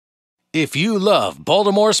If you love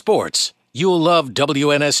Baltimore sports, you'll love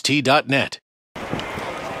WNST.net.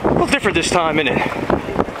 A little different this time, isn't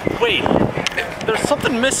it? Wait, there's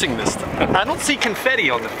something missing this time. I don't see confetti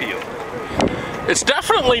on the field. It's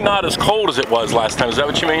definitely not as cold as it was last time. Is that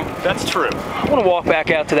what you mean? That's true. I want to walk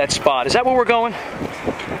back out to that spot. Is that where we're going?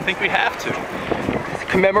 I think we have to.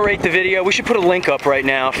 Commemorate the video. We should put a link up right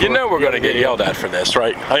now. You know we're going to get yelled at for this,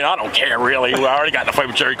 right? I mean, I don't care, really. I already got in a fight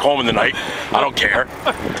with Jerry Coleman tonight. I don't care.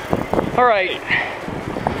 All right.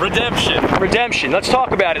 Redemption. Let's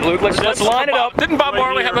talk about it, Luke. Let's line it up. Didn't Bob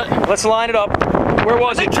Marley have that? Let's line it up. Where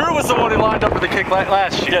was it? Drew was the one who lined up for the kick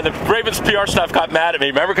last year. Yeah, the Ravens PR staff got mad at me,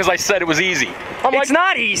 remember? Because I said it was easy. It's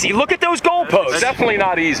not easy. Look at those goalposts. It's definitely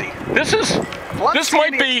not easy. This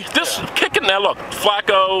might be, kicking, now look,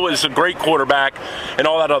 Flacco is a great quarterback and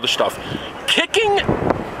all that other stuff. Kicking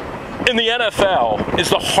in the NFL is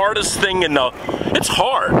the hardest thing it's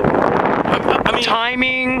hard. I mean,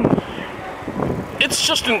 timing. It's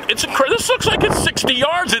incredible. This looks like it's 60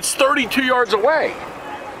 yards. It's 32 yards away.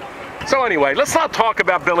 So anyway, let's not talk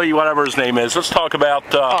about Billy, whatever his name is. Let's talk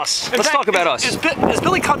about us. Let's talk about us. Is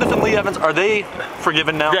Billy Cundiff and Lee Evans, are they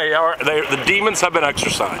forgiven now? Yeah, the demons have been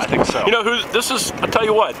exorcised. I think so. You know I'll tell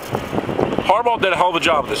you what, Harbaugh did a hell of a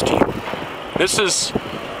job with this team.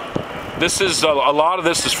 A lot of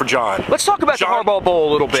this is for John. Let's talk about the Harbaugh Bowl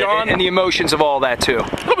a little bit and the emotions of all that too.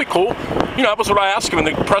 It'll be cool. You know, that was what I asked him in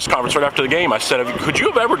the press conference right after the game. I said, could you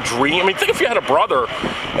have ever dreamed? I mean, think if you had a brother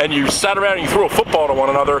and you sat around and you threw a football to one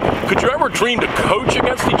another, could you ever dream to coach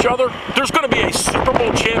against each other? There's going to be a Super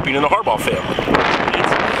Bowl champion in the Harbaugh family.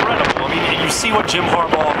 It's incredible. I mean, you see what Jim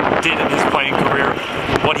Harbaugh did in his playing career,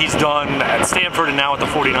 what he's done at Stanford and now at the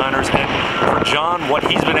 49ers, and for John, what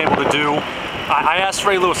he's been able to do. I asked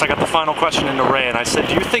Ray Lewis, I got the final question into Ray, and I said,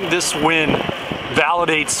 do you think this win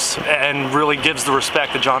validates and really gives the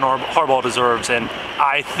respect that John Harbaugh deserves? And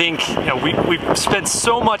I think we've spent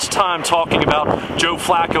so much time talking about Joe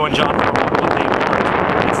Flacco and John Harbaugh, what they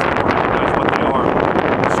are. It's time to recognize what they are.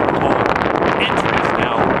 Super Bowl entries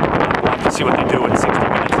now. We'll have to see what they do in 60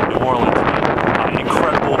 minutes in New Orleans.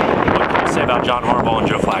 Incredible. What can you say about John Harbaugh and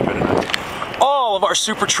Joe Flacco tonight? All of our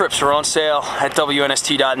super trips are on sale at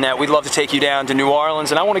WNST.net. We'd love to take you down to New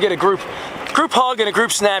Orleans, and I want to get a group hug and a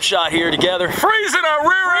group snapshot here together. Freezing our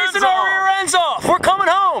rear ends off. We're coming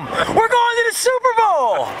home. We're going to the Super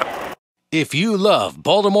Bowl. If you love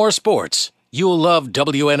Baltimore sports, you'll love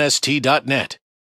WNST.net.